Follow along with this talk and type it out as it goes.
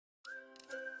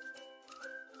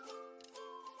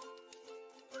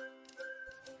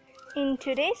In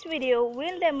today's video,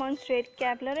 we'll demonstrate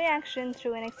capillary action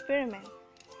through an experiment.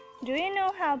 Do you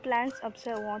know how plants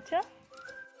absorb water?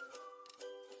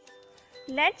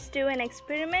 Let's do an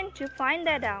experiment to find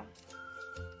that out.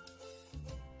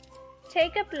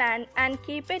 Take a plant and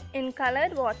keep it in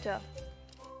colored water.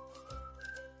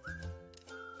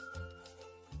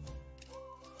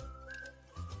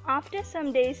 After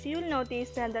some days, you'll notice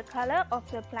that the color of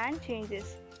the plant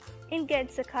changes. It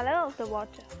gets the color of the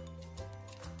water.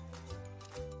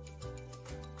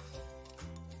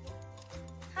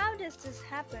 How does this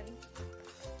happen?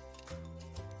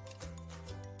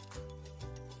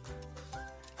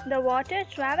 The water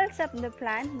travels up the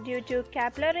plant due to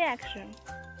capillary action.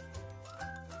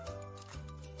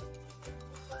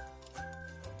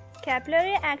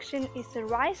 Capillary action is the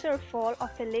rise or fall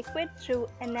of a liquid through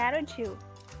a narrow tube.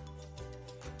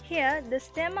 Here, the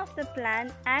stem of the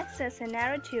plant acts as a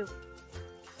narrow tube.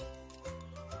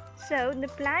 So, the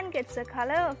plant gets the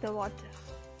color of the water.